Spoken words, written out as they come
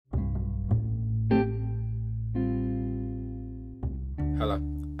Hello,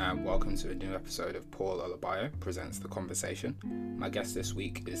 and welcome to a new episode of Paul Olabayo Presents The Conversation. My guest this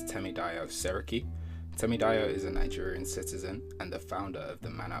week is Temidayo Seriki. Temidayo is a Nigerian citizen and the founder of the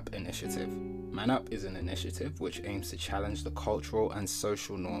Man Up Initiative. Man Up is an initiative which aims to challenge the cultural and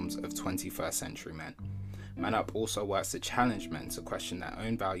social norms of 21st century men. Man Up also works to challenge men to question their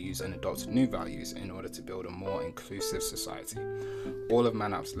own values and adopt new values in order to build a more inclusive society. All of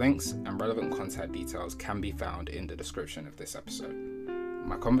Man Up's links and relevant contact details can be found in the description of this episode.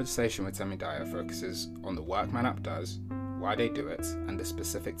 My conversation with Temidayo focuses on the work Man Up does, why they do it, and the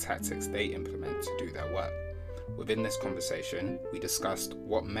specific tactics they implement to do their work. Within this conversation, we discussed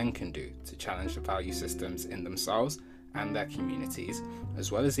what men can do to challenge the value systems in themselves and their communities,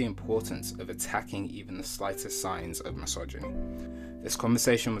 as well as the importance of attacking even the slightest signs of misogyny. This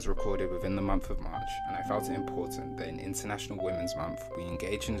conversation was recorded within the month of March, and I felt it important that in International Women's Month we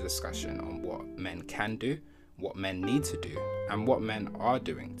engage in a discussion on what men can do, what men need to do, and what men are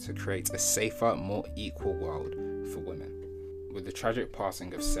doing to create a safer, more equal world for women. With the tragic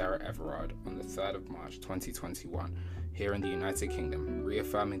passing of Sarah Everard on the 3rd of March 2021, here in the United Kingdom,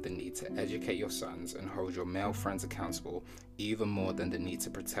 reaffirming the need to educate your sons and hold your male friends accountable even more than the need to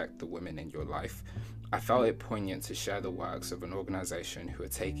protect the women in your life, I felt it poignant to share the works of an organisation who are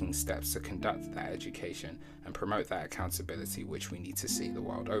taking steps to conduct that education and promote that accountability which we need to see the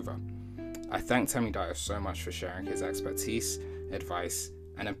world over. I thank Temidayo so much for sharing his expertise, advice,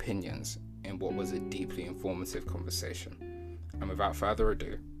 and opinions in what was a deeply informative conversation. And without further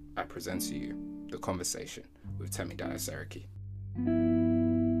ado, I present to you the conversation with Temidayo Seriki.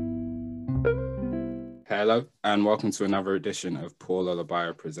 Hello, and welcome to another edition of Paul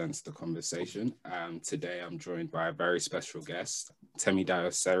Olabayo Presents The Conversation. Today I'm joined by a very special guest, Temidayo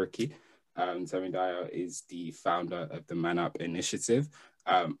Seriki. Temidayo is the founder of the Man Up Initiative.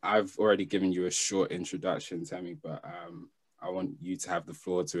 I've already given you a short introduction, Temi, but I want you to have the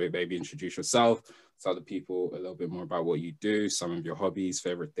floor to maybe introduce yourself, tell the people a little bit more about what you do, some of your hobbies,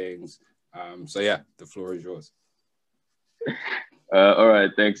 favorite things. So yeah, the floor is yours. All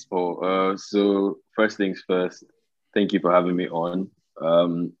right, thanks, Paul. So first things first, thank you for having me on.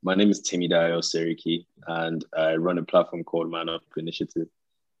 My name is Temidayo Seriki, and I run a platform called Man Up Initiative.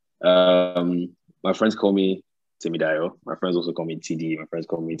 My friends call me Temidayo. My friends also call me TD. My friends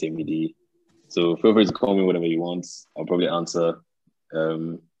call me TMD. So feel free to call me whatever you want. I'll probably answer.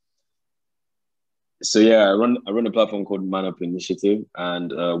 So yeah, I run a platform called Man Up Initiative,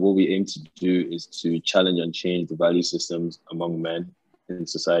 and what we aim to do is to challenge and change the value systems among men in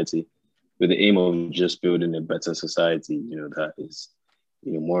society, with the aim of just building a better society. That is,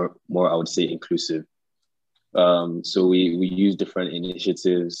 more I would say inclusive. So we use different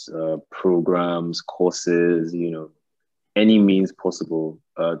initiatives, programs, courses, any means possible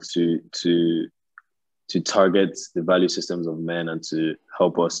to target the value systems of men and to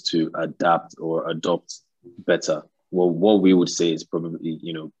help us to adapt or adopt better. Well, what we would say is probably,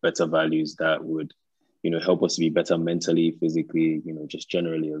 better values that would, help us to be better mentally, physically, just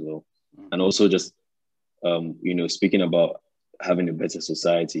generally as well. And also just, speaking about having a better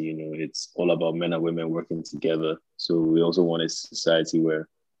society, it's all about men and women working together. So we also want a society where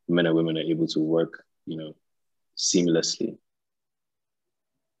men and women are able to work, seamlessly.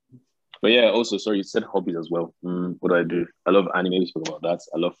 But yeah, also, sorry, you said hobbies as well. What do I do? I love anime, we spoke about that.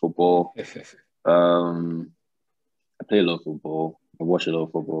 I love football. I play a lot of football. I watch a lot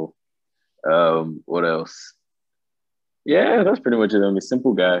of football. What else? Yeah, that's pretty much it. I'm a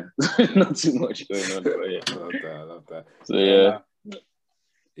simple guy. Not too much going on. But yeah. I love that. So yeah.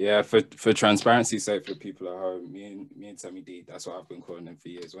 Yeah, for transparency's sake, for people at home, me and Temi D, that's what I've been calling him for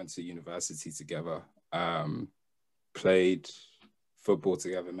years. Went to university together, played football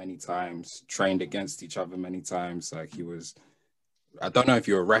together many times, trained against each other many times. Like I don't know if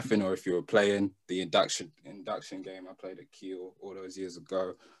you were reffing or if you were playing the induction game I played at Kiel all those years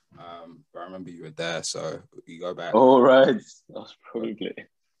ago. But I remember you were there, so you go back. All right, that was probably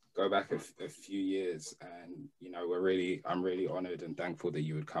go back a few years, and I'm really honored and thankful that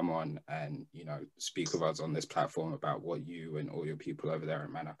you would come on and speak with us on this platform about what you and all your people over there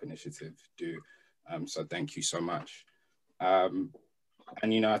at Man Up Initiative do. So thank you so much.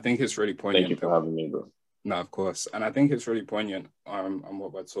 And I think it's really poignant. Thank you for having me, bro. No, of course. And I think it's really poignant on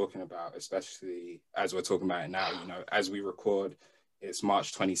what we're talking about, especially as we're talking about it now. As we record, it's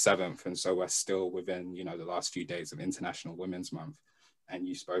March 27th, and so we're still within the last few days of International Women's Month. And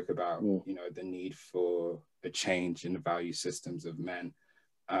you spoke about the need for a change in the value systems of men,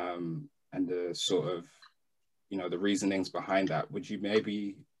 and the sort of the reasonings behind that. Would you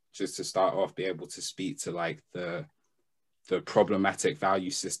maybe, just to start off, be able to speak to like the problematic value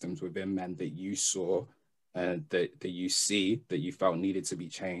systems within men that you saw that you see that you felt needed to be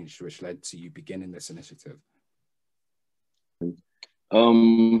changed, which led to you beginning this initiative?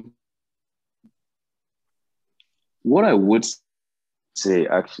 What I would say,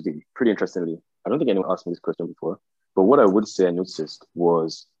 actually, pretty interestingly, I don't think anyone asked me this question before, but what I would say I noticed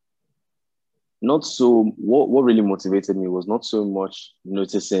was not so, what really motivated me was not so much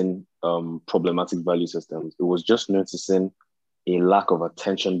noticing problematic value systems. It was just noticing a lack of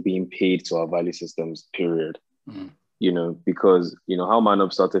attention being paid to our value systems, period. You know, because, you know, how Man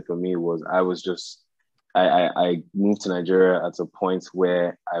Up started for me was I moved to Nigeria at a point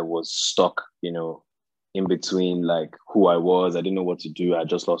where I was stuck, you know, in between like who I was. I didn't know what to do. I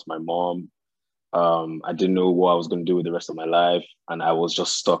just lost my mom. I didn't know what I was going to do with the rest of my life. And I was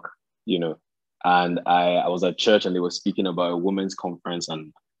just stuck, you know. And I was at church and they were speaking about a women's conference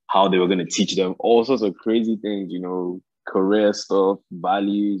and how they were going to teach them all sorts of crazy things, you know, career stuff,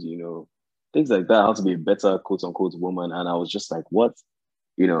 values, you know, things like that, how to be a better quote unquote woman. And I was just like, what?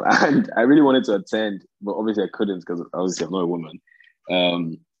 You know, and I really wanted to attend, but obviously I couldn't because obviously I'm not a woman.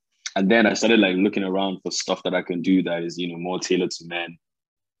 And then I started like looking around for stuff that I can do that is, you know, more tailored to men.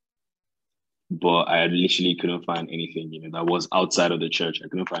 But I literally couldn't find anything, you know, that was outside of the church. I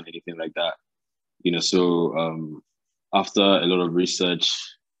couldn't find anything like that. You know, so after a lot of research,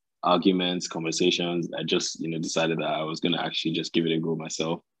 arguments, conversations, I just, you know, decided that I was going to actually just give it a go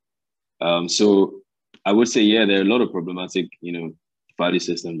myself. So I would say, yeah, there are a lot of problematic, you know, value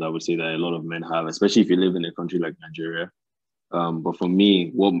systems I would say that a lot of men have, especially if you live in a country like Nigeria. But for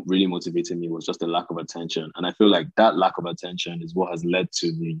me, what really motivated me was just the lack of attention. And I feel like that lack of attention is what has led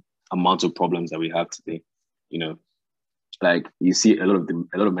to the amount of problems that we have today. You know, like you see a lot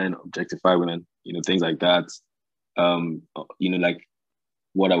of men objectify women, you know, things like that. You know, like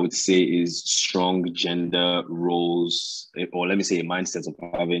what I would say is strong gender roles, or let me say a mindset of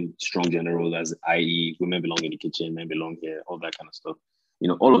having strong gender roles, as i.e. women belong in the kitchen, men belong here, all that kind of stuff. You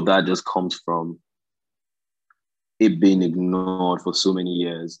know, all of that just comes from it being ignored for so many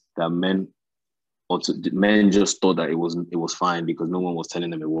years that men just thought that it was fine because no one was telling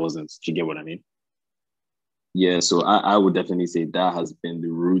them it wasn't. Do you get what I mean? Yeah, so I would definitely say that has been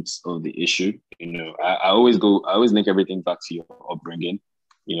the roots of the issue. You know, I always link everything back to your upbringing.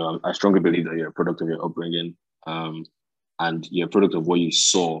 You know, I strongly believe that you're a product of your upbringing, and you're a product of what you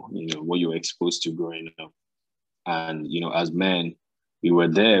saw, you know, what you were exposed to growing up. And, you know, as men, we were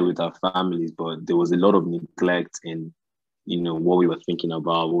there with our families, but there was a lot of neglect in, you know, what we were thinking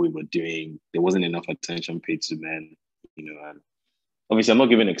about, what we were doing. There wasn't enough attention paid to men, you know, and obviously I'm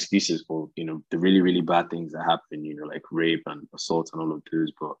not giving excuses for, you know, the really, really bad things that happen, you know, like rape and assault and all of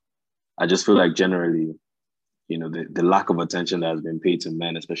those. But I just feel like generally, you know, the lack of attention that has been paid to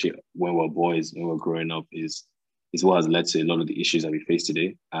men, especially when we're boys, when we're growing up, is what has led to a lot of the issues that we face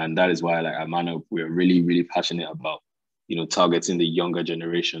today. And that is why, like, at Man Up, we're really, really passionate about, you know, targeting the younger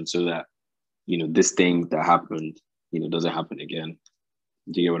generation so that, you know, this thing that happened, you know, doesn't happen again.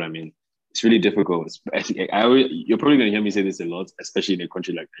 Do you get what I mean? It's really difficult. You're probably going to hear me say this a lot, especially in a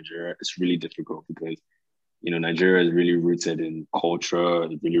country like Nigeria. It's really difficult because, you know, Nigeria is really rooted in culture,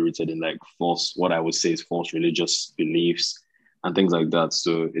 really rooted in like what I would say is false religious beliefs and things like that.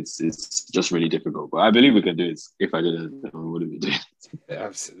 So it's just really difficult. But I believe we can do it. If I didn't, then we wouldn't be doing it. Yeah,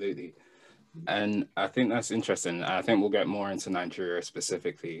 absolutely. And I think that's interesting. I think we'll get more into Nigeria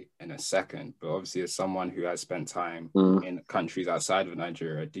specifically in a second. But obviously, as someone who has spent time in countries outside of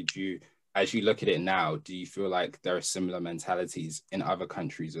Nigeria, as you look at it now, do you feel like there are similar mentalities in other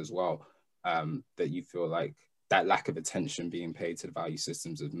countries as well, that you feel like that lack of attention being paid to the value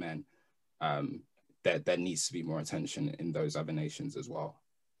systems of men, that there needs to be more attention in those other nations as well?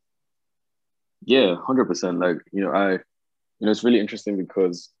 Yeah, 100%. Like, you know, it's really interesting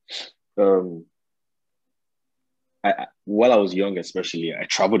because while I was young, especially, I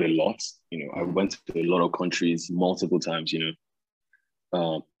traveled a lot. You know, I went to a lot of countries multiple times. You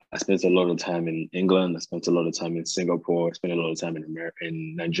know, I spent a lot of time in England. I spent a lot of time in Singapore. I spent a lot of time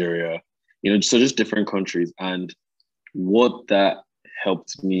in Nigeria. You know, so just different countries. And what that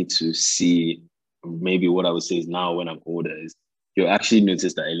helped me to see, maybe what I would say is now when I'm older, is you'll actually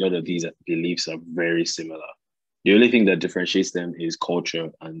notice that a lot of these beliefs are very similar. The only thing that differentiates them is culture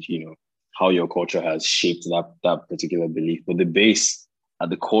and, you know, how your culture has shaped that particular belief. But the base at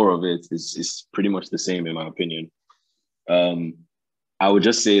the core of it is pretty much the same, in my opinion. I would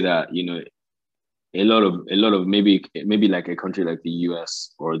just say that, you know, a lot of maybe like a country like the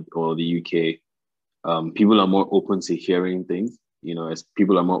US or the UK, people are more open to hearing things, you know, as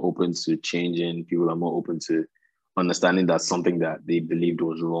people are more open to changing, people are more open to understanding that something that they believed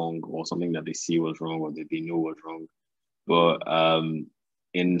was wrong or something that they see was wrong or that they know was wrong. But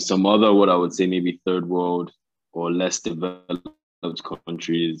in some other, what I would say maybe third world or less developed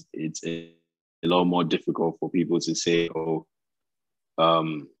countries, it's a lot more difficult for people to say, oh,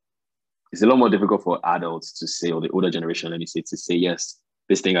 um, it's a lot more difficult for adults to say, or the older generation, let me say, to say, yes,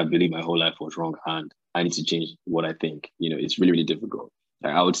 this thing I believed my whole life was wrong, and I need to change what I think. It's really, really difficult.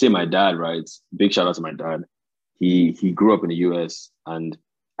 Like, I would say my dad, right? Big shout out to my dad. He grew up in the US, and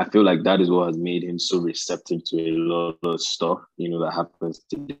I feel like that is what has made him so receptive to a lot of stuff, that happens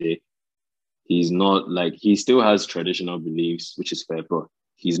today. He's not like, he still has traditional beliefs, which is fair, but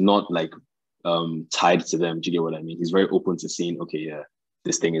he's not like tied to them. Do you get what I mean? He's very open to seeing, okay, yeah,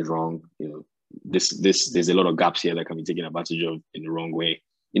 this thing is wrong. There's a lot of gaps here that can be taken advantage of in the wrong way.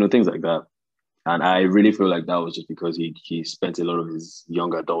 Things like that. And I really feel like that was just because he spent a lot of his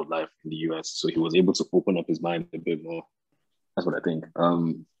young adult life in the US, so he was able to open up his mind a bit more. That's what I think.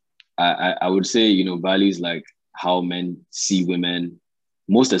 I would say, values like how men see women,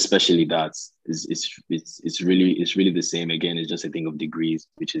 most especially that it's really the same. Again, it's just a thing of degrees,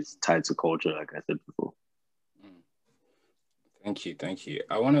 which is tied to culture, like I said before. Thank you.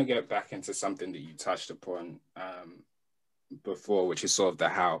 I want to get back into something that you touched upon before, which is sort of the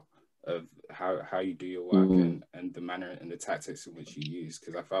how of how you do your work and the manner and the tactics in which you use,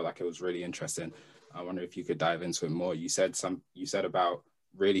 because I felt like it was really interesting. I wonder if you could dive into it more. You said about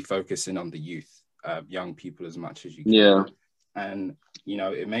really focusing on the youth, young people as much as you can. Yeah. And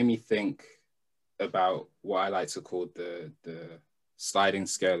it made me think about what I like to call the sliding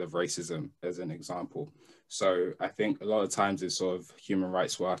scale of racism as an example. So I think a lot of times in sort of human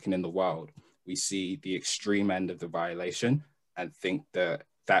rights work and in the world, we see the extreme end of the violation and think that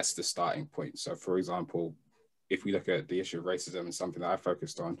that's the starting point. So for example, if we look at the issue of racism and something that I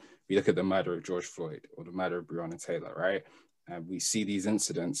focused on, we look at the murder of George Floyd or the murder of Breonna Taylor, right? And we see these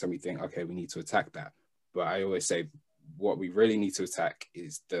incidents and we think, okay, we need to attack that. But I always say what we really need to attack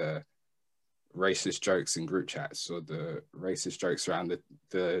is the racist jokes in group chats or the racist jokes around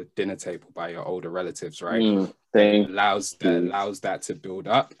the dinner table by your older relatives, right? That allows that to build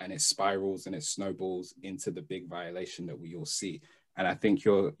up, and it spirals and it snowballs into the big violation that we all see. And I think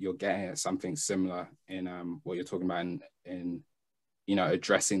you're getting at something similar in what you're talking about in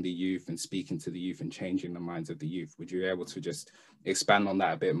addressing the youth and speaking to the youth and changing the minds of the youth. Would you be able to just expand on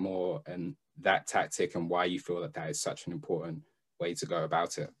that a bit more, and that tactic, and why you feel that is such an important way to go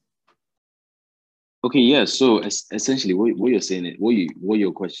about it? Okay, yeah. So essentially, what you're saying, what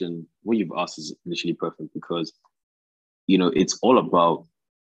you've asked is initially perfect, because it's all about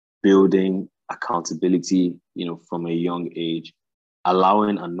building accountability, from a young age,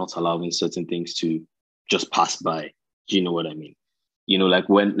 allowing and not allowing certain things to just pass by. Do you know what I mean? Like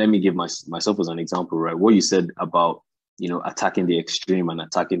let me give myself as an example, right? What you said about attacking the extreme and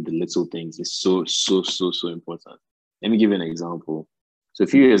attacking the little things is so important. Let me give you an example. So a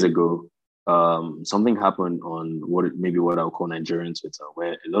few years ago, something happened on what I'll call Nigerian Twitter,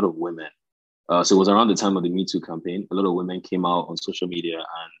 where a lot of women, so it was around the time of the Me Too campaign, a lot of women came out on social media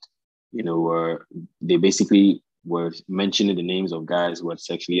and, they basically were mentioning the names of guys who had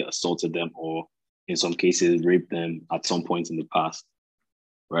sexually assaulted them or in some cases raped them at some point in the past,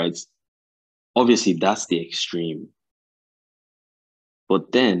 right? Obviously, that's the extreme.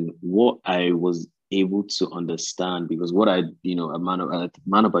 But then what I was able to understand, because what I, Man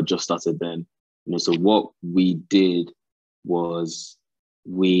Up had just started then, so what we did was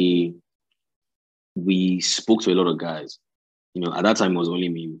we spoke to a lot of guys. At that time it was only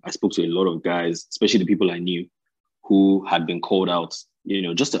me. I spoke to a lot of guys, especially the people I knew who had been called out,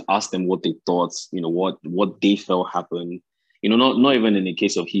 just to ask them what they thought, what they felt happened, not even in the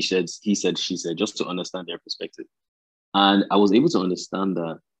case of he said, she said, just to understand their perspective. And I was able to understand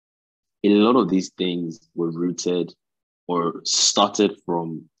that a lot of these things were rooted or started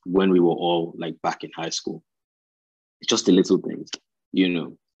from when we were all like back in high school. Just the little things,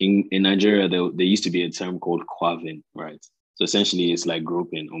 In Nigeria, there used to be a term called quaving, right? So essentially, it's like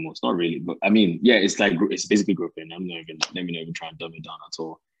groping, almost. Not really, but I mean, yeah, it's basically groping. Let me not even try and dumb it down at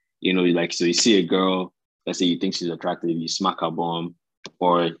all. Like, so you see a girl, let's say you think she's attractive, you smack her bum,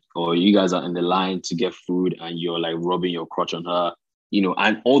 or you guys are in the line to get food and you're like rubbing your crotch on her,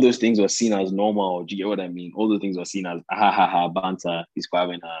 and all those things were seen as normal. Do you get what I mean? All those things were seen as banter, he's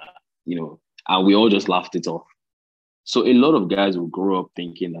quaving her, and we all just laughed it off. So a lot of guys will grow up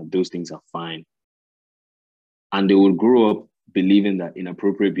thinking that those things are fine. And they will grow up believing that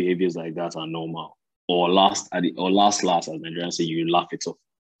inappropriate behaviors like that are normal, or last, as Nigerians say, you laugh it off.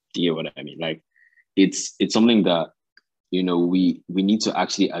 Do you get what I mean? Like, it's something that, we need to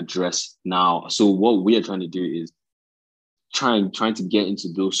actually address now. So what we are trying to do is trying to get into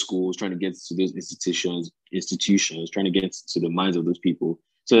those schools, trying to get to those institutions, trying to get to the minds of those people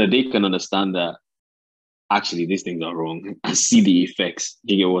so that they can understand that actually these things are wrong and see the effects.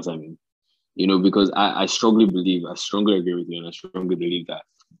 Do you get what I mean? Because I strongly agree with you, and I strongly believe that,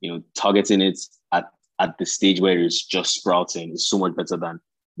 targeting it at the stage where it's just sprouting is so much better than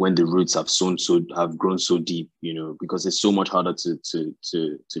when the roots have grown so deep, because it's so much harder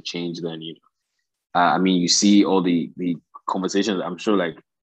to change then, I mean, you see all the conversations, I'm sure, like,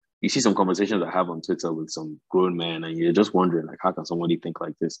 you see some conversations I have on Twitter with some grown men, and you're just wondering, like, how can somebody think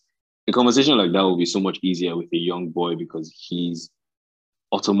like this? A conversation like that will be so much easier with a young boy because he's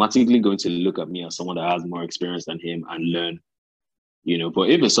automatically going to look at me as someone that has more experience than him and learn, But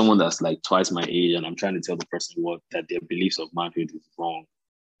if it's someone that's like twice my age and I'm trying to tell the person that their beliefs of manhood is wrong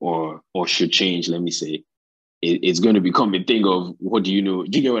or should change, let me say, it's going to become a thing of what do you know?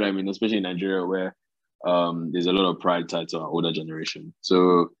 Do you get what I mean? Especially in Nigeria, where there's a lot of pride tied to our older generation.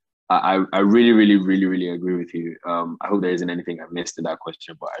 So I really, really, really, really agree with you. I hope there isn't anything I missed in that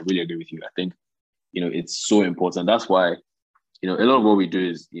question, but I really agree with you. I think, it's so important. That's why, a lot of what we do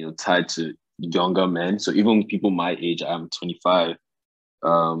is, tied to younger men. So even people my age, I'm 25,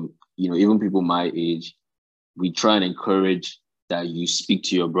 even people my age, we try and encourage that you speak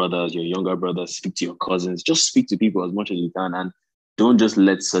to your brothers, your younger brothers, speak to your cousins, just speak to people as much as you can, and don't just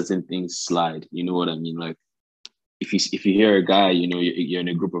let certain things slide. You know what I mean? Like, if you hear a guy, you're in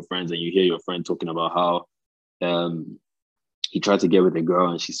a group of friends and you hear your friend talking about how he tried to get with a girl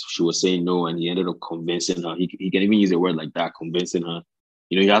and she was saying no, and he ended up convincing her. He can even use a word like that, convincing her.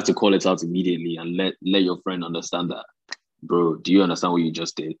 You have to call it out immediately and let your friend understand that, bro, do you understand what you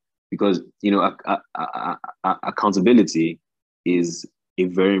just did? Because, accountability is a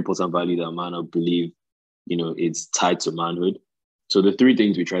very important value that man, I believe, it's tied to manhood. So the three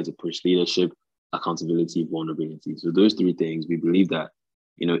things we try to push: leadership, accountability, vulnerability. So those three things, we believe that,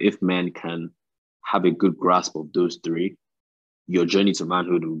 if men can have a good grasp of those three, your journey to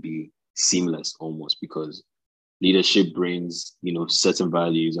manhood will be seamless almost, because leadership brings, certain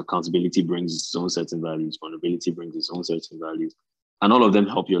values, accountability brings its own certain values, vulnerability brings its own certain values, and all of them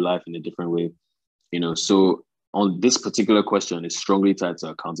help your life in a different way. So on this particular question, it's strongly tied to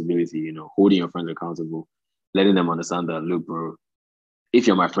accountability, holding your friends accountable, letting them understand that, look, bro, if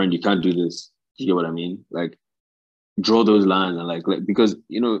you're my friend, you can't do this. Do you get what I mean? Like, draw those lines and like because,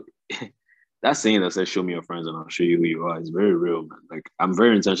 that saying that says, show me your friends and I'll show you who you are, is very real, man. Like, I'm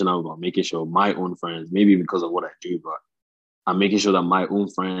very intentional about making sure my own friends, maybe because of what I do, but I'm making sure that my own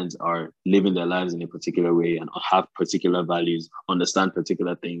friends are living their lives in a particular way and have particular values, understand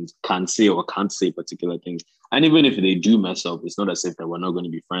particular things, can say or can't say particular things. And even if they do mess up, it's not as if that we're not going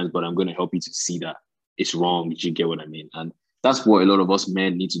to be friends, but I'm going to help you to see that it's wrong. Did you get what I mean? And that's what a lot of us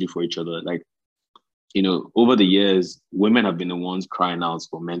men need to do for each other. Like, over the years, women have been the ones crying out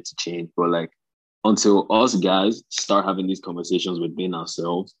for men to change. But like, until us guys start having these conversations within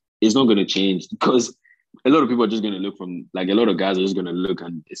ourselves, it's not going to change, because a lot of people are just going to look from, like, a lot of guys are just going to look,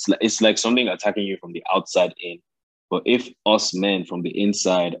 and it's like something attacking you from the outside in. But if us men from the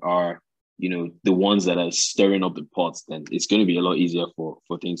inside are, the ones that are stirring up the pots, then it's going to be a lot easier for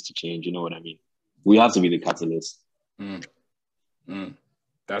things to change. You know what I mean? We have to be the catalyst.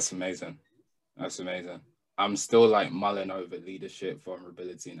 That's amazing. That's amazing. I'm still like mulling over leadership,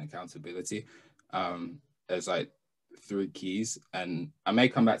 vulnerability, and accountability. As like three keys, and I may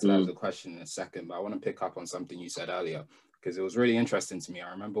come back to that as a question in a second, but I want to pick up on something you said earlier, because it was really interesting to me.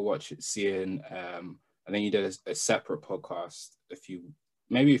 I remember seeing, I think you did a separate podcast a few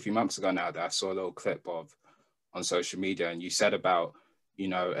months ago now, that I saw a little clip of on social media, and you said about,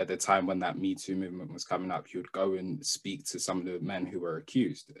 at the time when that Me Too movement was coming up, you would go and speak to some of the men who were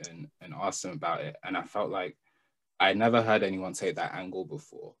accused and ask them about it. And I felt like I never heard anyone take that angle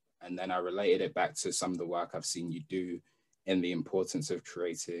before. And then I related it back to some of the work I've seen you do in the importance of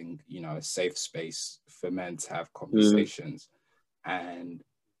creating, a safe space for men to have conversations. And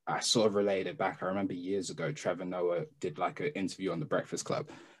I sort of related it back. I remember years ago, Trevor Noah did like an interview on The Breakfast Club,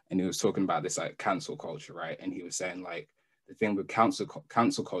 and he was talking about this like cancel culture, right? And he was saying, like, the thing with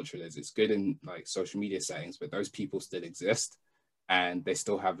cancel culture is it's good in like social media settings, but those people still exist and they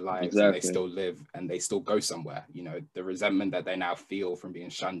still have lives. Exactly. And they still live and they still go somewhere. The resentment that they now feel from being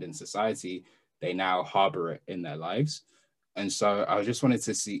shunned in society, they now harbor it in their lives. And so I just wanted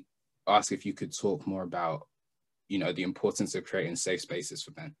to ask if you could talk more about, the importance of creating safe spaces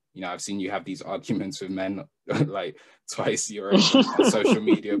for men. I've seen you have these arguments with men like twice your age on social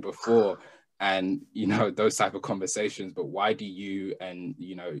media before, and, those type of conversations. But why do you and,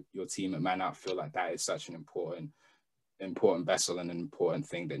 your team at Man Up feel like that is such an important vessel and an important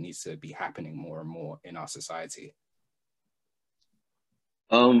thing that needs to be happening more and more in our society?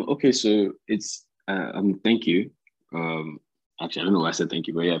 Okay, so it's thank you. Actually, I don't know why I said thank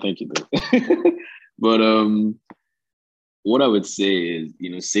you, but yeah, thank you though. But what I would say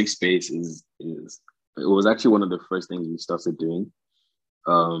is, safe space is it was actually one of the first things we started doing.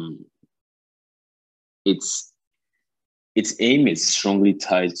 Um, its its aim is strongly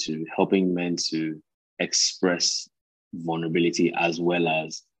tied to helping men to express vulnerability as well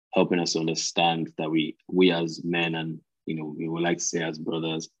as helping us understand that we as men and we would like to say as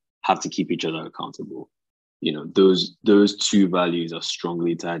brothers have to keep each other accountable. Those two values are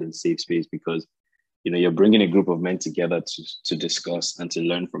strongly tied in safe space because you're bringing a group of men together to discuss and to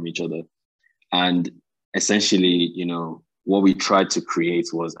learn from each other. And essentially, what we tried to create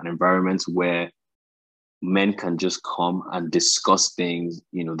was an environment where men can just come and discuss things,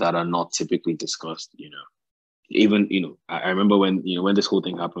 that are not typically discussed. Even, I remember when this whole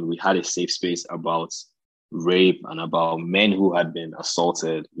thing happened, we had a safe space about rape and about men who had been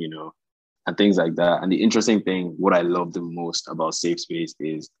assaulted, and things like that. And the interesting thing, what I love the most about safe space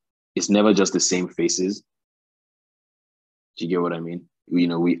is it's never just the same faces. Do you get what I mean? We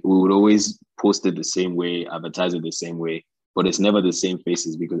would always post it the same way, advertise it the same way, but it's never the same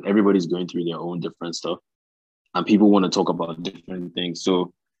faces because everybody's going through their own different stuff and people want to talk about different things.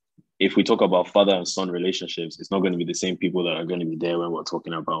 So if we talk about father and son relationships, it's not going to be the same people that are going to be there when we're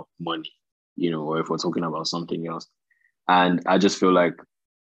talking about money, or if we're talking about something else. And I just feel like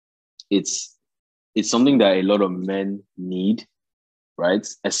it's something that a lot of men need, right?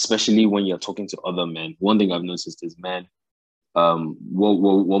 Especially when you're talking to other men. One thing I've noticed is men,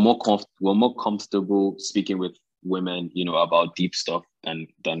 we're more comfortable speaking with women, about deep stuff than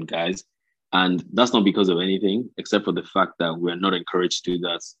guys. And that's not because of anything, except for the fact that we're not encouraged to do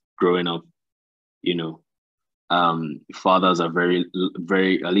that growing up. Fathers are very,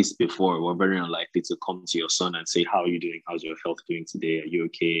 very, at least before, were very unlikely to come to your son and say, "How are you doing? How's your health doing today? Are you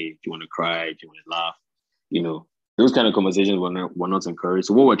okay? Do you want to cry? Do you want to laugh?" Those kind of conversations were not encouraged.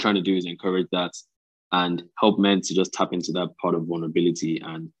 So what we're trying to do is encourage that and help men to just tap into that part of vulnerability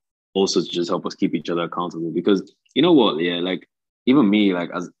and also to just help us keep each other accountable. Because you know what, yeah, like even me,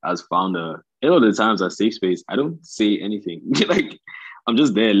 like as founder, a lot of the times at Safe Space, I don't say anything. Like I'm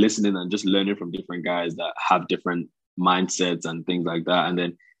just there listening and just learning from different guys that have different mindsets and things like that. And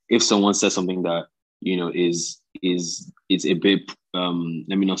then if someone says something that is a bit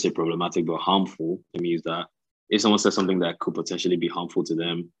let me not say problematic but harmful, let me use that. If someone says something that could potentially be harmful to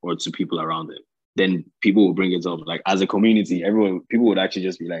them or to people around them, then people will bring it up. Like as a community, people would actually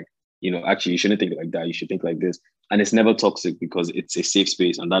just be like, actually you shouldn't think like that. You should think like this. And it's never toxic because it's a safe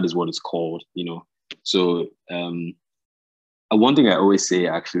space and that is what it's called. So one thing I always say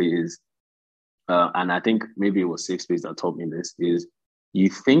actually is, and I think maybe it was Safe Space that taught me this, is you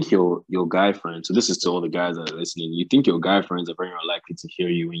think your guy friends, so this is to all the guys that are listening, you think your guy friends are very unlikely to hear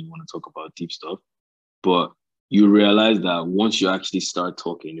you when you want to talk about deep stuff. But you realize that once you actually start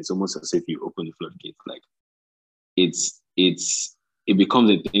talking, it's almost as if you open the floodgates. Like it becomes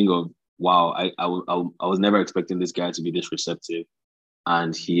a thing of, wow, I was never expecting this guy to be this receptive.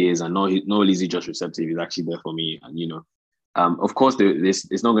 And he is, and not only is he just receptive, he's actually there for me. And of course,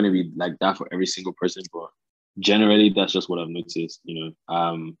 it's not going to be like that for every single person, but generally, that's just what I've noticed.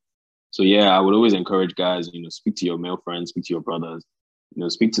 So yeah, I would always encourage guys. Speak to your male friends, speak to your brothers.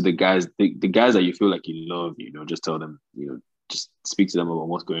 Speak to the guys, the guys that you feel like you love. Just tell them. Just speak to them about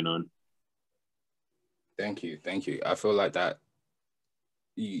what's going on. Thank you. I feel like that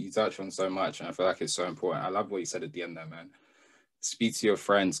you touched on so much, and I feel like it's so important. I love what you said at the end there, man. Speak to your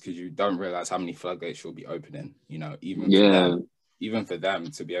friends because you don't realize how many floodgates you'll be opening. Even for them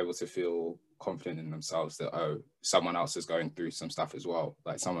to be able to feel confident in themselves that someone else is going through some stuff as well,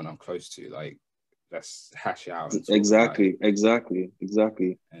 like someone I'm close to, like let's hash it out. Exactly.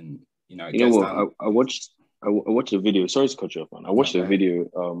 And you know what? I watched a video. Sorry to cut you off, man. I watched a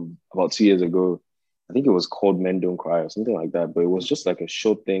video about 2 years ago. I think it was called Men Don't Cry or something like that. But it was just like a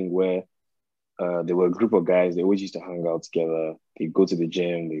short thing where there were a group of guys. They always used to hang out together. They go to the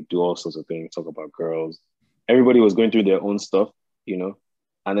gym. They do all sorts of things. Talk about girls. Everybody was going through their own stuff,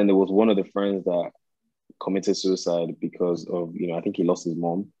 And then there was one of the friends that committed suicide because of, I think he lost his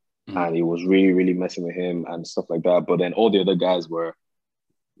mom, and it was really, really messing with him and stuff like that. But then all the other guys were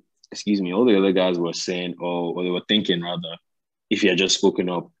saying, or they were thinking rather, if you had just spoken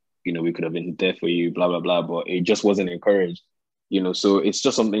up, we could have been there for you, blah, blah, blah. But it just wasn't encouraged, So it's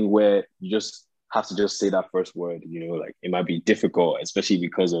just something where you just have to just say that first word, like it might be difficult, especially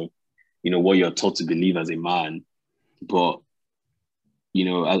because of, what you're taught to believe as a man. But,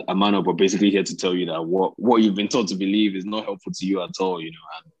 as a man up, we're basically here to tell you that what you've been taught to believe is not helpful to you at all,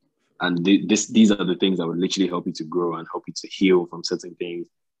 And And these are the things that would literally help you to grow and help you to heal from certain things.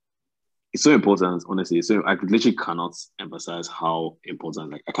 It's so important, honestly. So I could literally cannot emphasize how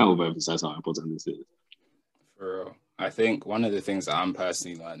important, like I can't overemphasize how important this is. For real. I think one of the things that I'm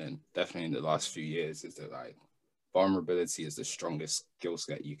personally learning, definitely in the last few years, is that like vulnerability is the strongest skill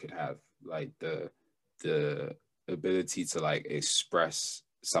set you could have. Like the ability to like express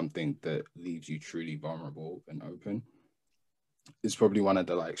something that leaves you truly vulnerable and open is probably one of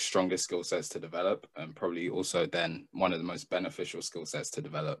the like strongest skill sets to develop, and probably also then one of the most beneficial skill sets to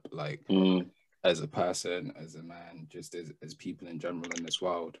develop, like as a person, as a man, just as people in general in this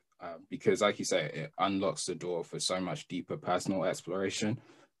world. Because like you say, it unlocks the door for so much deeper personal exploration,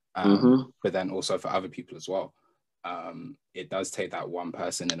 but then also for other people as well. It does take that one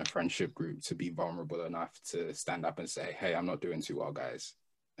person in a friendship group to be vulnerable enough to stand up and say, hey, I'm not doing too well, guys.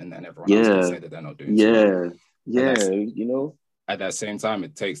 And then everyone else can say that they're not doing too well. You know. At that same time,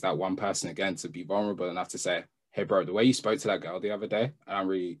 it takes that one person again to be vulnerable enough to say, hey bro, the way you spoke to that girl the other day, I don't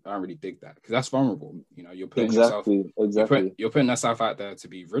really dig that. Because that's vulnerable. You know, you're putting yourself you're putting yourself out there to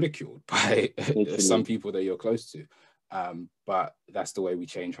be ridiculed by some people that you're close to. But that's the way we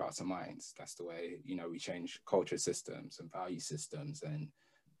change hearts and minds. That's the way, you know, we change culture systems and value systems and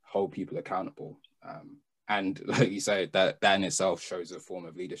hold people accountable. And like you say, that in itself shows a form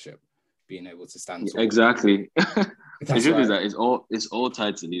of leadership, being able to stand tall. Exactly. The truth is that it's all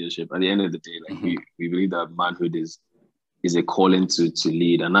tied to leadership. At the end of the day, like we believe that manhood is a calling to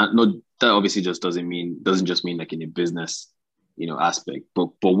lead, and that obviously just doesn't just mean like in a business, you know, aspect. But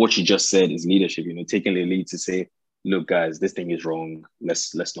what you just said is leadership. You know, taking the lead to say, look, guys, this thing is wrong.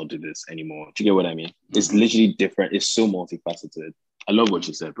 Let's not do this anymore. Do you get what I mean? It's literally different. It's so multifaceted. I love what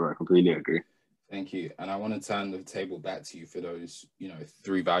you said, bro. I completely agree. Thank you. And I want to turn the table back to you for those, you know,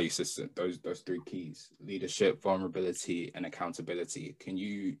 three value systems, those three keys: leadership, vulnerability, and accountability. Can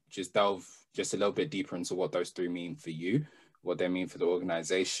you just delve just a little bit deeper into what those three mean for you, what they mean for the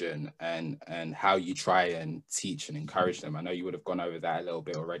organization, and how you try and teach and encourage them? I know you would have gone over that a little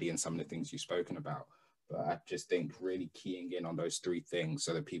bit already in some of the things you've spoken about, but I just think really keying in on those three things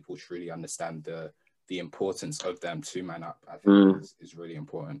so that people truly understand the importance of them to man up, I think is really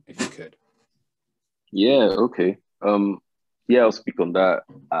important, if you could. Yeah, okay. Yeah, I'll speak on that.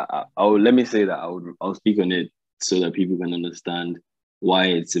 Let me say that I'll speak on it so that people can understand why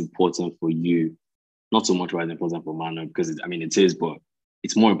it's important for you. Not so much why it's important for man, because it is, but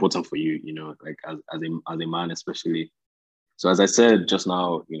it's more important for you, you know, like as a man especially. So as I said just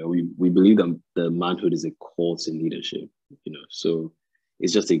now, you know, we believe that the manhood is a call to leadership, you know. So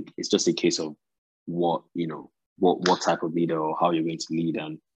it's just a case of what, you know, what type of leader or how you're going to lead.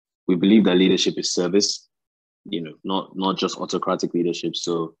 And we believe that leadership is service, you know, not just autocratic leadership.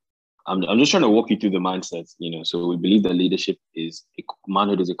 So I'm just trying to walk you through the mindset, you know. So we believe that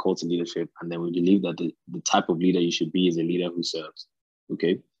manhood is a call to leadership, and then we believe that the type of leader you should be is a leader who serves.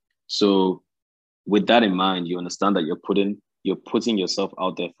 Okay, so with that in mind, you understand that you're putting yourself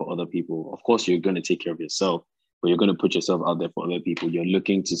out there for other people. Of course, you're going to take care of yourself, but you're going to put yourself out there for other people. You're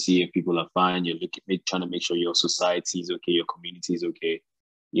looking to see if people are fine. You're trying to make sure your society is okay, your community is okay.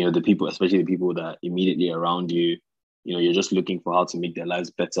 You know, the people, especially the people that are immediately around you, you know, you're just looking for how to make their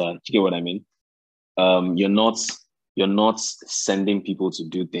lives better. Do you get what I mean? You're not sending people to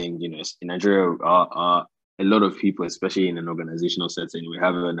do things. You know, in Nigeria, a lot of people, especially in an organizational setting, we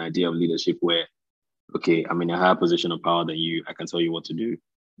have an idea of leadership where, okay, I'm in a higher position of power than you. I can tell you what to do.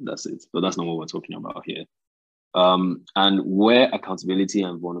 That's it. But that's not what we're talking about here. And where accountability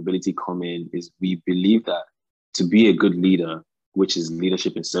and vulnerability come in is we believe that to be a good leader, which is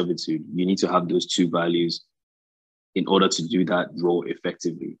leadership and servitude, you need to have those two values in order to do that role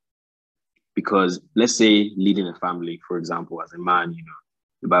effectively. Because let's say leading a family, for example, as a man, you know,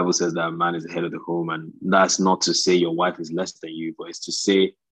 the Bible says that a man is the head of the home. And that's not to say your wife is less than you, but it's to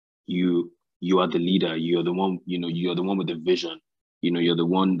say you are the leader. You're the one, you know, you're the one with the vision. You know, you're the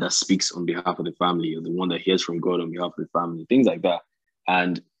one that speaks on behalf of the family. You're the one that hears from God on behalf of the family, things like that.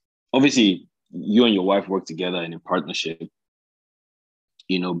 And obviously, you and your wife work together in a partnership,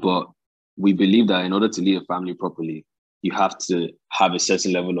 you know, but we believe that in order to lead a family properly, you have to have a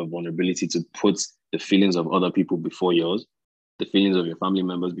certain level of vulnerability to put the feelings of other people before yours, the feelings of your family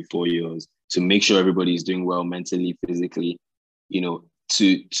members before yours, to make sure everybody is doing well mentally, physically, you know,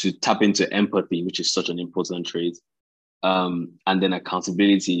 to tap into empathy, which is such an important trait. And then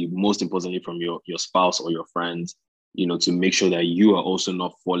accountability, most importantly from your spouse or your friends, you know, to make sure that you are also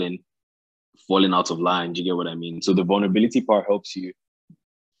not falling out of line. Do you get what I mean? So the vulnerability part helps you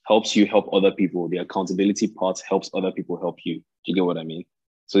help other people. The accountability part helps other people help you. Do you get what I mean?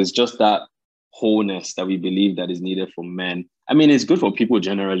 So it's just that wholeness that we believe that is needed for men. I mean, it's good for people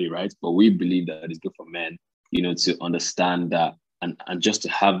generally, right? But we believe that it's good for men, to understand that and just to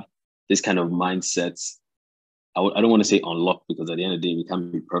have this kind of mindset. I don't want to say unlocked, because at the end of the day, we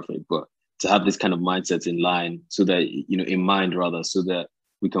can't be perfect, but to have this kind of mindset in line, so that, in mind rather, so that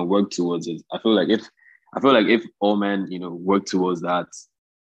we can work towards it. I feel like if all men, work towards that,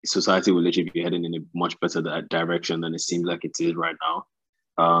 society will literally be heading in a much better direction than it seems like it is right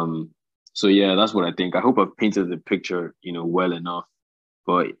now. So yeah, that's what I think. I hope I've painted the picture, well enough.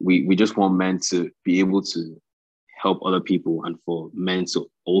 But we just want men to be able to help other people, and for men to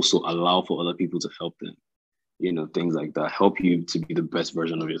also allow for other people to help them. Things like that help you to be the best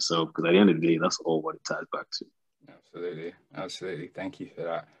version of yourself. Because at the end of the day, that's all what it ties back to. Absolutely. Thank you for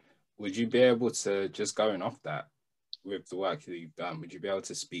that. Would you be able to, just going off that, with the work that you've done, would you be able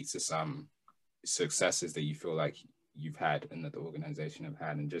to speak to some successes that you feel like you've had and that the organization have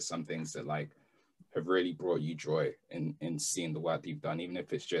had, and just some things that like have really brought you joy in seeing the work that you've done, even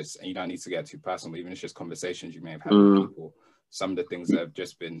if it's just, and you don't need to get too personal, even if it's just conversations you may have had with people, some of the things that have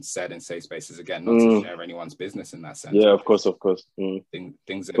just been said in safe spaces, again, not to share anyone's business in that sense. Yeah, of course.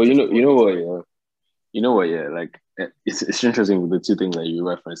 Things that but you know what, like, it's interesting with the two things that you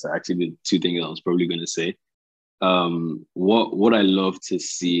referenced are actually the two things I was probably going to say. What I love to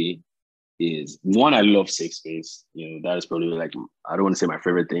see is, one, I love safe space. That is probably, like, I don't want to say my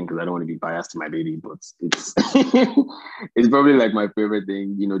favorite thing because I don't want to be biased to my lady, but it's it's probably like my favorite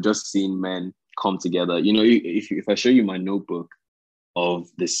thing. Just seeing men come together. If I show you my notebook of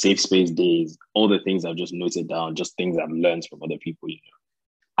the safe space days, all the things I've just noted down, just things I've learned from other people.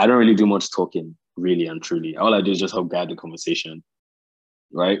 I don't really do much talking, really and truly. All I do is just help guide the conversation,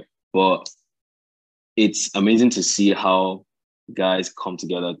 right? But it's amazing to see how guys come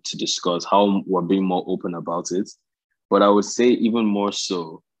together to discuss, how we're being more open about it. But I would say even more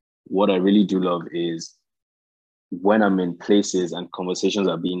so, what I really do love is when I'm in places and conversations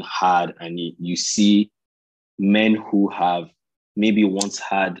are being had, and you see men who have maybe once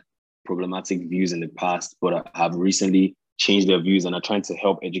had problematic views in the past, but have recently changed their views and are trying to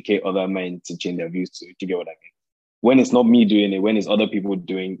help educate other men to change their views too. Do you get what I mean? When it's not me doing it, when it's other people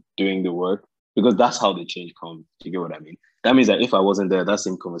doing the work, because that's how the change comes. Do you get what I mean? That means that if I wasn't there, that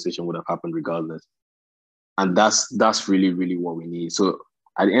same conversation would have happened regardless. And that's really, really what we need. So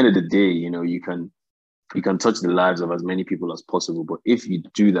at the end of the day, you can touch the lives of as many people as possible. But if you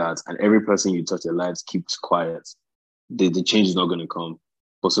do that and every person you touch their lives keeps quiet, the change is not going to come.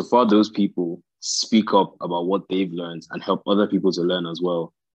 But so far, those people speak up about what they've learned and help other people to learn as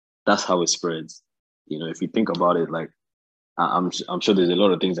well. That's how it spreads. If you think about it, like, I'm sure there's a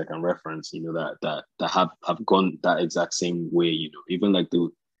lot of things I can reference, that have gone that exact same way. Even like the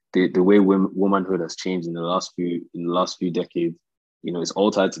way womanhood has changed in the last few decades. It's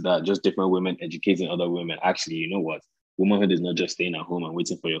all tied to that. Just different women educating other women. Actually, you know what? Womanhood is not just staying at home and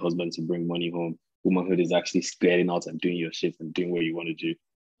waiting for your husband to bring money home. Womanhood is actually getting out and doing your shit and doing what you want to do.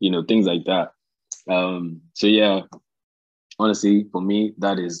 Things like that. So yeah, honestly, for me,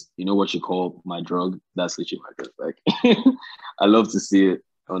 that is, what you call my drug. That's literally my drug. Like, I love to see it,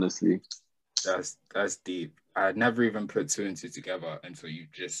 honestly. That's deep. I had never even put two and two together until you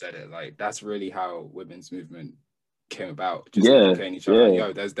just said it. Like, that's really how women's movement came about. Just educating each other. Like,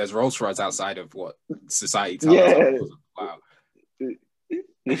 yo, there's Rolls Royce outside of what society tells us. Wow.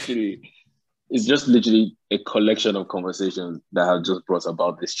 Literally. It's just literally a collection of conversations that have just brought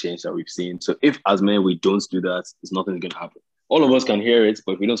about this change that we've seen. So if as men we don't do that, it's nothing's going to happen. All of us can hear it,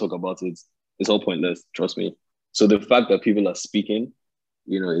 but if we don't talk about it, it's all pointless. Trust me. So the fact that people are speaking,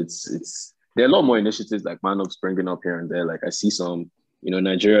 it's there are a lot more initiatives like Man Up springing up here and there. Like I see some,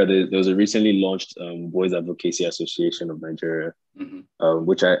 Nigeria. There was a recently launched Boys Advocacy Association of Nigeria,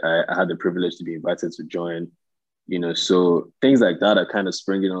 which I had the privilege to be invited to join. So things like that are kind of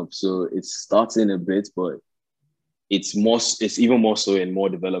springing up. So it's starting a bit, but it's even more so in more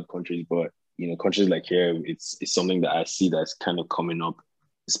developed countries. But countries like here, it's something that I see that's kind of coming up,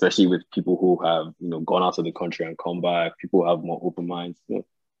 especially with people who have gone out of the country and come back. People who have more open minds.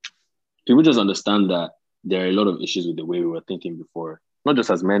 People just understand that there are a lot of issues with the way we were thinking before, not just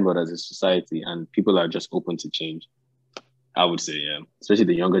as men but as a society, and people are just open to change. I would say, yeah, especially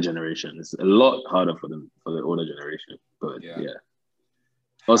the younger generation. It's a lot harder for the older generation, but yeah.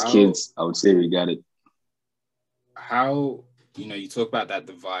 Us kids, I would say we got it. How, you talk about that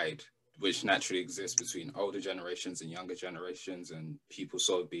divide, which naturally exists between older generations and younger generations, and people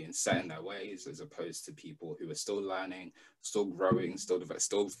sort of being set in their ways, as opposed to people who are still learning, still growing,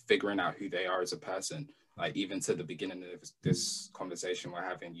 still figuring out who they are as a person. Like even to the beginning of this conversation we're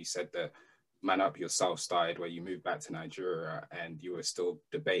having, you said that Man Up yourself started, where you moved back to Nigeria and you were still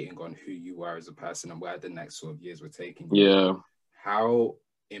debating on who you were as a person and where the next sort of years were taking you. Yeah. How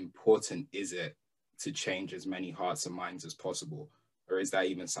important is it to change as many hearts and minds as possible? Or is that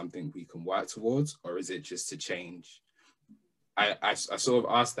even something we can work towards? Or is it just to change? I sort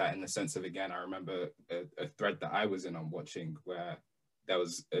of asked that in the sense of, again, I remember a thread that I was in on watching where there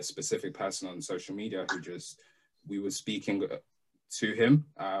was a specific person on social media who just, we were speaking to him,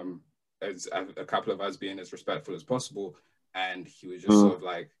 as a couple of us being as respectful as possible. And he was just sort of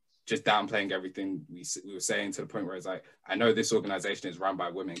like, just downplaying everything we were saying, to the point where it's like, I know this organization is run by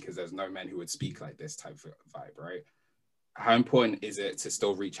women because there's no men who would speak like this type of vibe, right? How important is it to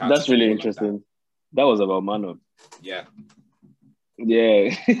still reach out? That's really interesting. Like that was about Man Up. Yeah.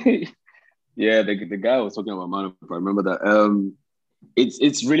 Yeah. Yeah, the guy was talking about Man Up. I remember that.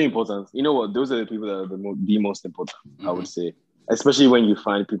 It's really important. You know what? Those are the people that are the most important, I would say. Especially when you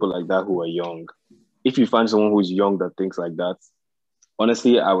find people like that who are young. If you find someone who's young that thinks like that,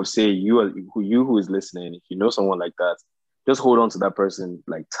 honestly, I would say who is listening, if you know someone like that, just hold on to that person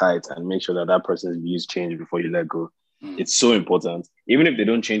like tight and make sure that person's views change before you let go. It's so important. Even if they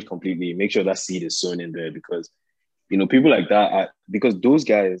don't change completely, make sure that seed is sown in there, because, you know, people like that because those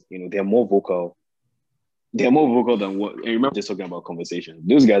guys, you know, they're more vocal. They're more vocal than what. And remember, just talking about conversation.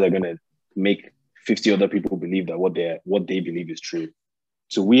 Those guys are gonna make 50 other people believe that what they believe is true.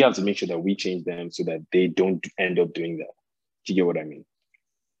 So we have to make sure that we change them so that they don't end up doing that. Do you get what I mean?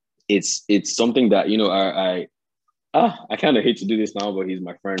 It's something that, you know, I kind of hate to do this now, but he's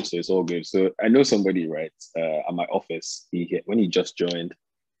my friend, so it's all good. So I know somebody, right, at my office. When he just joined,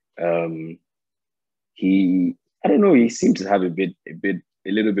 he, I don't know, he seemed to have a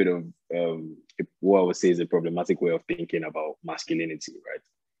little bit of what I would say is a problematic way of thinking about masculinity, right?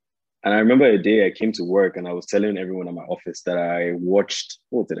 And I remember a day I came to work and I was telling everyone at my office that I watched,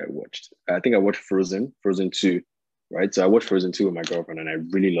 what did I watch? I think I watched Frozen 2, right? So I watched Frozen 2 with my girlfriend and I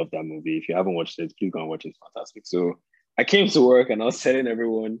really love that movie. If you haven't watched it, please go and watch it. It's fantastic. So I came to work and I was telling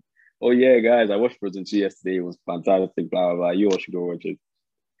everyone, oh yeah, guys, I watched Frozen 2 yesterday. It was fantastic, blah, blah, blah. You all should go watch it.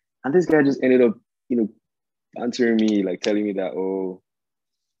 And this guy just ended up, you know, answering me, like telling me that, oh,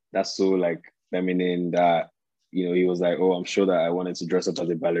 that's so like feminine, that, you know, he was like, oh, I'm sure that I wanted to dress up as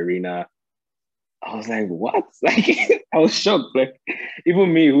a ballerina. I was like, what? Like, I was shocked. Like,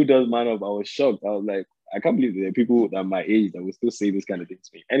 even me who does Man Up, I was shocked. I was like, I can't believe there are people that my age that will still say this kind of thing to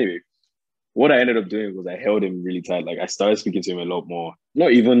me. Anyway, what I ended up doing was I held him really tight. Like, I started speaking to him a lot more.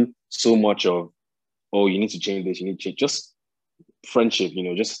 Not even so much of, oh, you need to change this, you need to change. Just friendship, you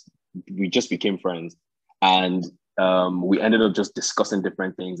know, we just became friends. And we ended up just discussing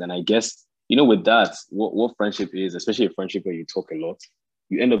different things. And I guess, you know, with that, what friendship is, especially a friendship where you talk a lot,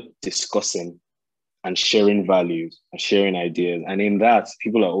 you end up discussing and sharing values and sharing ideas. And in that,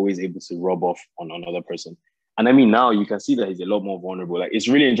 people are always able to rub off on another person. And I mean, now you can see that he's a lot more vulnerable. Like, it's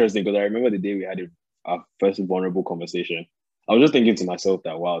really interesting because I remember the day we had our first vulnerable conversation. I was just thinking to myself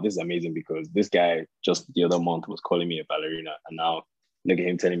that, wow, this is amazing, because this guy just the other month was calling me a ballerina. And now look at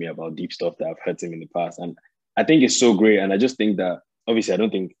him telling me about deep stuff that I've hurt him in the past. And I think it's so great. And I just think that, obviously, I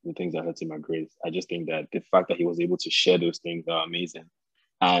don't think the things that hurt him are great. I just think that the fact that he was able to share those things are amazing.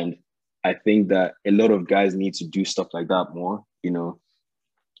 And I think that a lot of guys need to do stuff like that more, you know,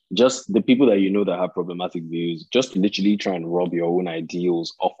 just the people that you know that have problematic views, just literally try and rub your own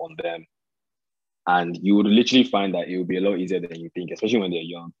ideals off on them. And you would literally find that it will be a lot easier than you think, especially when they're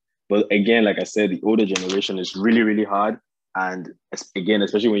young. But again, like I said, the older generation is really, really hard. And again,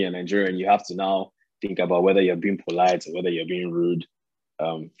 especially when you're Nigerian, you have to now think about whether you're being polite or whether you're being rude.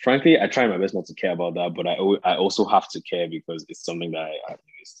 Frankly, I try my best not to care about that, but I also have to care because it's something that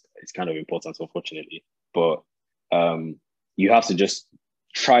it's kind of important, unfortunately. But you have to just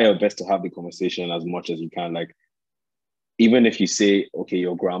try your best to have the conversation as much as you can. Like, even if you say, okay,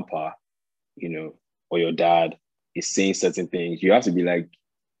 your grandpa, you know, or your dad is saying certain things, you have to be like,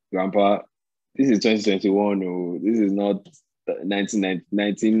 grandpa, this is 2021, or this is not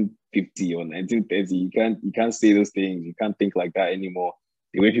 1950 or 1930. You can't say those things. You can't think like that anymore.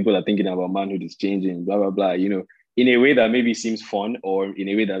 The way people are thinking about manhood is changing, blah, blah, blah, you know, in a way that maybe seems fun or in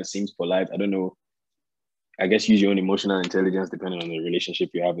a way that seems polite. I don't know. I guess use your own emotional intelligence depending on the relationship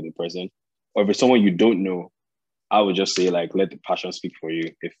you have with the person. Or if it's someone you don't know, I would just say, like, let the passion speak for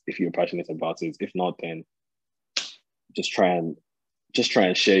you if you're passionate about it. If not, then just try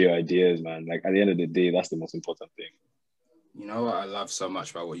and share your ideas, man. Like, at the end of the day, that's the most important thing. You know what I love so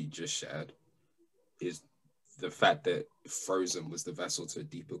much about what you just shared is the fact that Frozen was the vessel to a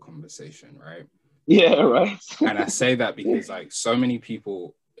deeper conversation, right? Yeah, right. And I say that because, like, so many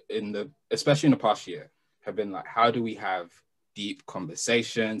people especially in the past year, have been like, how do we have deep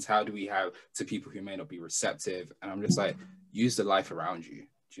conversations? How do we have to people who may not be receptive? And I'm just like, use the life around you.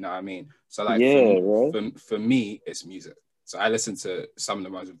 Do you know what I mean? So like Yeah, right. for me, it's music. So I listen to some of the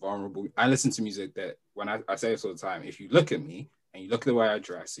most vulnerable. I listen to music that when I say this all the time, if you look at me and you look at the way I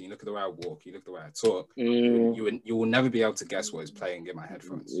dress, and you look at the way I walk, you look at the way I talk, you will never be able to guess what is playing in my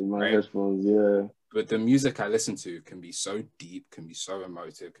headphones. In my right? headphones, yeah. But the music I listen to can be so deep, can be so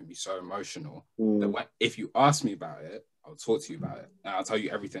emotive, can be so emotional that if you ask me about it, I'll talk to you about it. And I'll tell you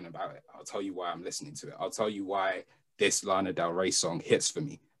everything about it. I'll tell you why I'm listening to it. I'll tell you why this Lana Del Rey song hits for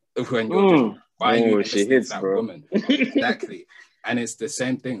me. When you're just, why are you she listening hits, to that bro. woman? Exactly. And it's the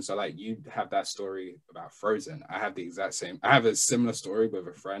same thing. So like you have that story about Frozen. I have the exact same. I have a similar story with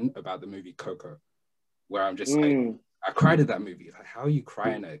a friend about the movie Coco, where I'm just like, I cried at that movie. Like, how are you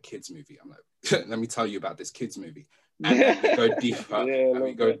crying at a kid's movie? I'm like, let me tell you about this kid's movie. And then we go deeper, and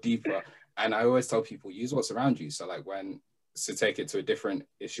we go deeper. And I always tell people, use what's around you. So like to take it to a different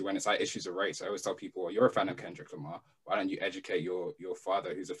issue, when it's like issues of race, I always tell people, well, you're a fan of Kendrick Lamar. Why don't you educate your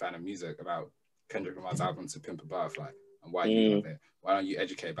father, who's a fan of music, about Kendrick Lamar's album To Pimp a Butterfly and why you love it? Why don't you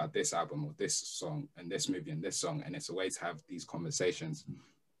educate about this album or this song and this movie and this song? And it's a way to have these conversations,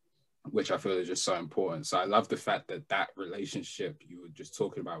 which I feel is just so important. So I love the fact that that relationship you were just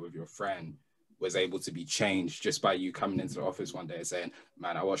talking about with your friend was able to be changed just by you coming into the office one day and saying,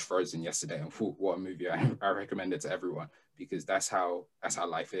 man, I watched Frozen yesterday and what a movie. I recommend it to everyone, because that's how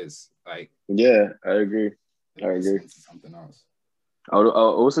life is. Like, yeah, I agree. Something else. I'll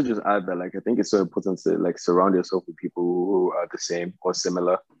also just add that, like, I think it's so important to like surround yourself with people who are the same or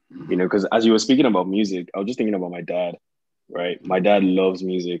similar, you know, because as you were speaking about music, I was just thinking about my dad, right? My dad loves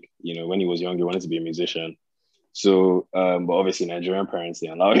music. You know, when he was young, he wanted to be a musician. So, but obviously Nigerian parents, they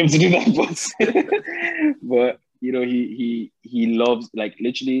allowed him to do that. But you know, he loves, like,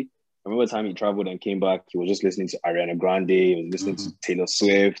 literally, I remember the time he traveled and came back, he was just listening to Ariana Grande, he was listening to Taylor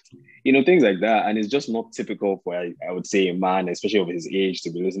Swift, you know, things like that. And it's just not typical for, I would say, a man, especially of his age, to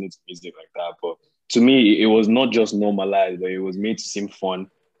be listening to music like that. But to me, it was not just normalized, but it was made to seem fun.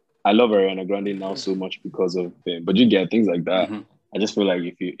 I love Ariana Grande now so much because of him. But you get things like that. I just feel like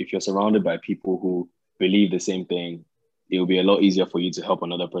if you're surrounded by people who believe the same thing, it will be a lot easier for you to help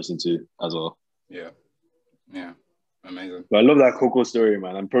another person too, as well. Yeah. Amazing. But I love that Coco story,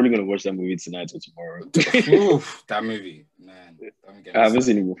 man. I'm probably gonna watch that movie tonight or tomorrow. Oof, that movie, man. I haven't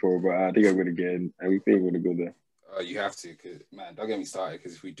seen it before, but I think I'm gonna get in. I think I'm gonna go there. You have to, cause man, don't get me started.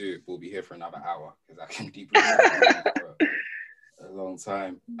 Because if we do, we'll be here for another hour. Because I can deeply for a long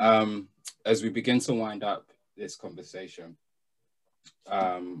time. As we begin to wind up this conversation,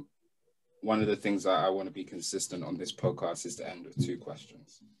 one of the things that I want to be consistent on this podcast is to end with 2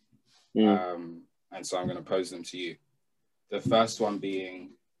 questions. And so I'm going to pose them to you. The first one being,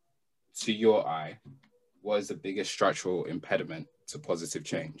 to your eye, what is the biggest structural impediment to positive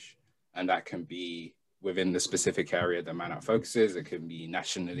change? And that can be within the specific area that Man Up focuses. It can be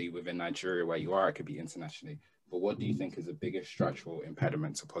nationally within Nigeria where you are. It could be internationally. But what do you think is the biggest structural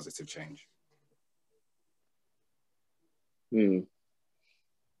impediment to positive change?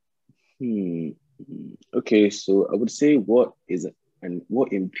 Okay, so I would say what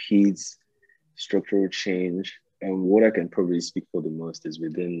impedes structural change, and what I can probably speak for the most is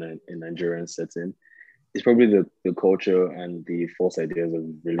within a Nigerian setting. It's probably the culture and the false ideas of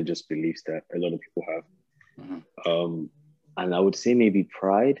religious beliefs that a lot of people have. And I would say maybe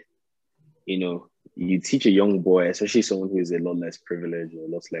pride. You know, you teach a young boy, especially someone who is a lot less privileged or a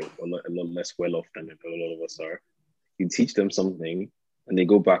lot less well off than a lot of us are. You teach them something, and they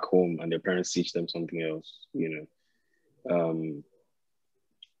go back home, and their parents teach them something else. You know,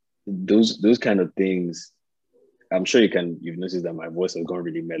 those kind of things. I'm sure you've noticed that my voice has gone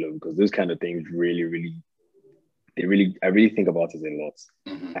really mellow, because those kind of things I really think about it a lot,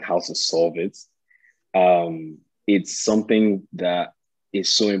 and how to solve it. It's something that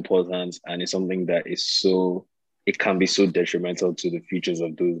is so important, and it's something that it can be so detrimental to the futures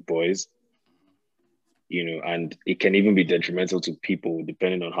of those boys, you know, and it can even be detrimental to people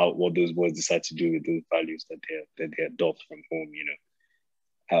depending on what those boys decide to do with those values that they adopt from home, you know.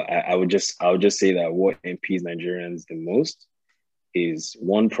 I would just say that what impedes Nigerians the most is,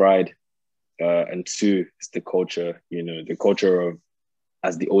 1, pride, and 2, is the culture. You know, the culture of,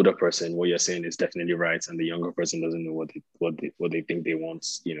 as the older person, what you're saying is definitely right, and the younger person doesn't know what they think they want.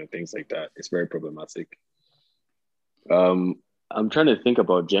 You know, things like that. It's very problematic. I'm trying to think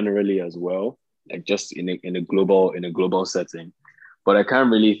about generally as well, like just in a global setting, but I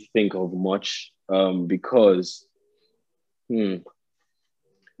can't really think of much because.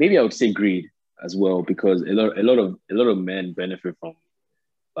 Maybe I would say greed as well, because a lot of men benefit from,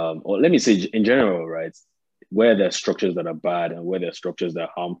 or let me say in general, right? where there are structures that are bad and where there are structures that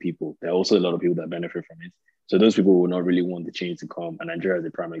harm people, there are also a lot of people that benefit from it. So those people will not really want the change to come. And Nigeria is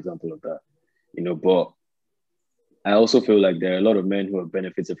a prime example of that, but I also feel like there are a lot of men who have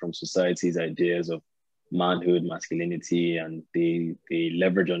benefited from society's ideas of manhood, masculinity, and they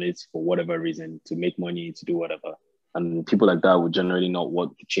leverage on it for whatever reason to make money, to do whatever. And people like that would generally not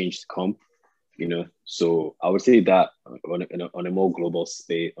want the change to come. So I would say that on a more global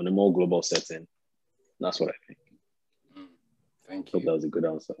space, on a more global setting, that's what I think. Thank Hope you. that was a good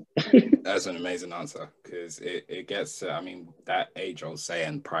answer. That's an amazing answer, because it gets to, I mean, that age-old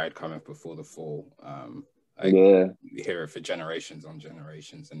saying, pride cometh before the fall. You hear it for generations on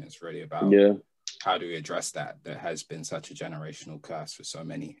generations, and it's really about how do we address that. There has been such a generational curse for so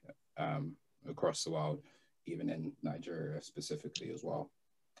many across the world, even in Nigeria specifically as well.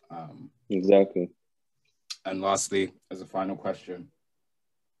 Exactly. And lastly, as a final question,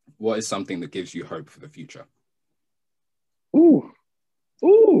 what is something that gives you hope for the future? Ooh,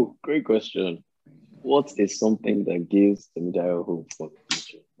 great question. What is something that gives Temidayo hope for the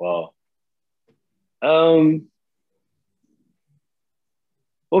future? Wow.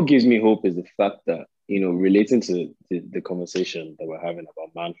 What gives me hope is the fact that, relating to the conversation that we're having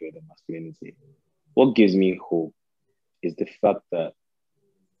about manhood and masculinity, what gives me hope is the fact that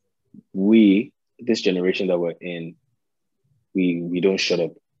this generation that we're in, we don't shut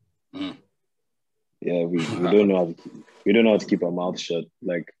up. Yeah, we don't know how to keep our mouth shut.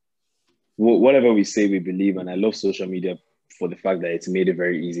 Like, whatever we say, we believe. And I love social media for the fact that it's made it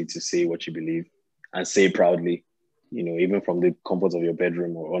very easy to say what you believe and say proudly. Even from the comfort of your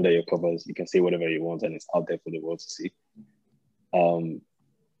bedroom or under your covers, you can say whatever you want, and it's out there for the world to see.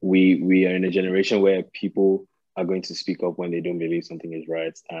 We are in a generation where people are going to speak up when they don't believe something is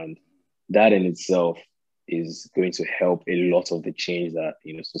right, and that in itself is going to help a lot of the change that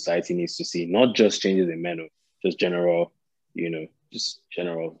society needs to see. Not just changes in men, just general,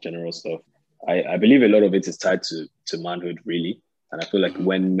 general stuff. I believe a lot of it is tied to manhood, really, and I feel like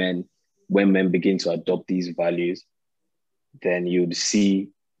when men begin to adopt these values, then you'd see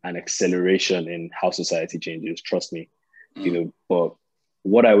an acceleration in how society changes. Trust me, But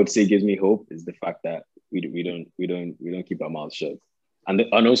what I would say gives me hope is the fact that we don't keep our mouths shut,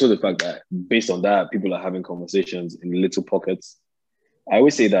 and also the fact that based on that, people are having conversations in little pockets. I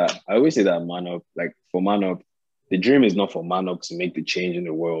always say that Man Up, like for Man Up, the dream is not for Man Up to make the change in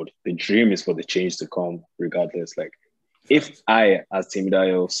the world. The dream is for the change to come, regardless. Like, if I, as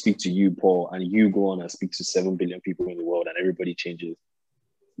Temidayo, speak to you, Paul, and you go on and speak to 7 billion people in the world and everybody changes,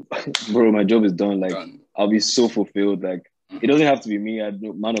 bro, my job is done. Like, I'll be so fulfilled. Like, it doesn't have to be me.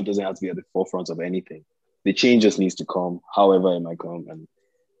 Man Up doesn't have to be at the forefront of anything. The change just needs to come, however it might come. And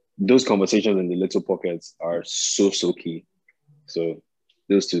those conversations in the little pockets are so, so key. So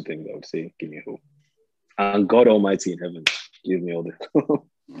those two things, I would say, give me hope. And God Almighty in heaven, give me all the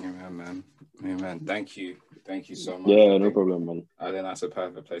Amen, man. Amen. Thank you so much. Yeah, no problem, man. I think that's a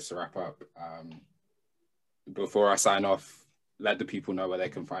perfect place to wrap up. Before I sign off, let the people know where they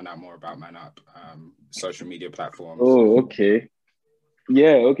can find out more about Man Up, social media platforms. Oh, okay.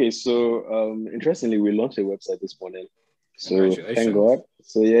 Yeah, okay. So interestingly, we launched a website this morning. So thank God.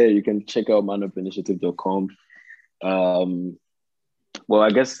 So yeah, you can check out manupinitiative.com. Well, I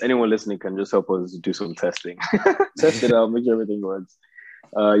guess anyone listening can just help us do some testing. Test it out, make sure everything works.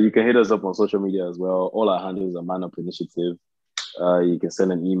 You can hit us up on social media as well. All our handles are Man Up Initiative. You can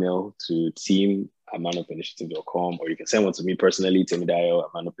send an email to team@manupinitiative.com, or you can send one to me personally,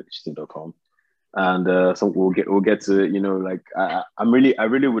 temidayo@manupinitiative.com. And so we'll get to it. Like I really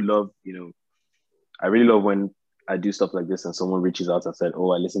would love, I really love when I do stuff like this and someone reaches out and said,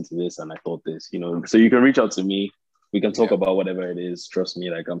 "Oh, I listened to this and I thought this," So you can reach out to me. We can talk about whatever it is. Trust me,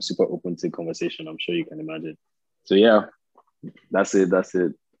 like I'm super open to conversation. I'm sure you can imagine. So yeah, that's it.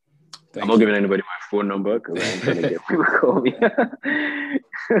 I'm not giving anybody my phone number because I'm trying to get people to call me.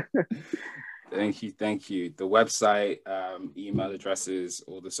 Thank you. The website, email addresses,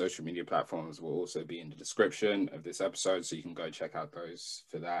 all the social media platforms will also be in the description of this episode, so you can go check out those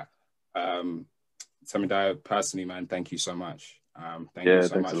for that. Temidayo, personally, man, thank you so much. Thank you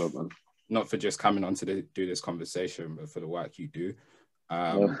so much. A lot, man. Not for just coming on to do this conversation, but for the work you do.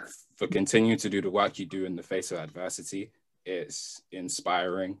 For continuing to do the work you do in the face of adversity. It's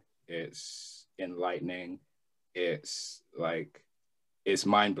inspiring. It's enlightening. It's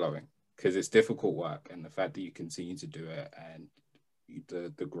mind-blowing because it's difficult work, and the fact that you continue to do it and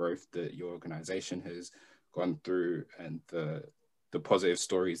the growth that your organization has gone through and the positive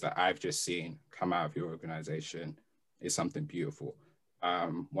stories that I've just seen come out of your organization is something beautiful.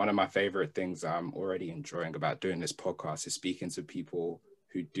 One of my favorite things I'm already enjoying about doing this podcast is speaking to people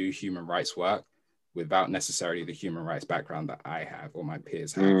who do human rights work without necessarily the human rights background that I have or my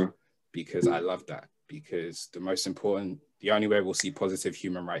peers have, because I love that. Because the only way we'll see positive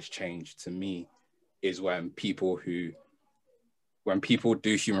human rights change to me is when people do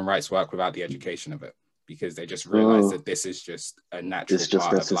human rights work without the education of it, because they just realize that this is just a natural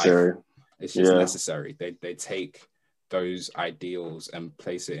part necessary. Of life. It's just necessary. They take those ideals and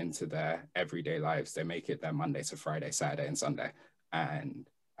place it into their everyday lives. They make it their Monday to Friday, Saturday and Sunday. And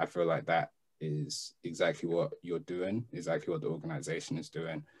I feel like that is exactly what you're doing, exactly what the organization is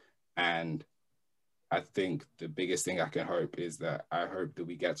doing. And I think the biggest thing I can hope is that I hope that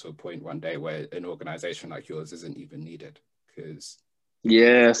we get to a point one day where an organization like yours isn't even needed, because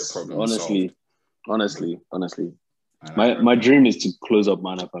honestly. My dream is to close up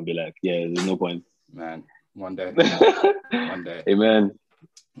Man Up and be like, yeah, there's no point. Man, one day. One day. Amen.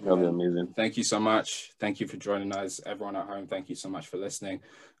 That'll be amazing. Thank you so much. Thank you for joining us. Everyone at home, thank you so much for listening.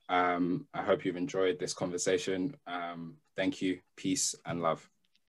 I hope you've enjoyed this conversation. Thank you. Peace and love.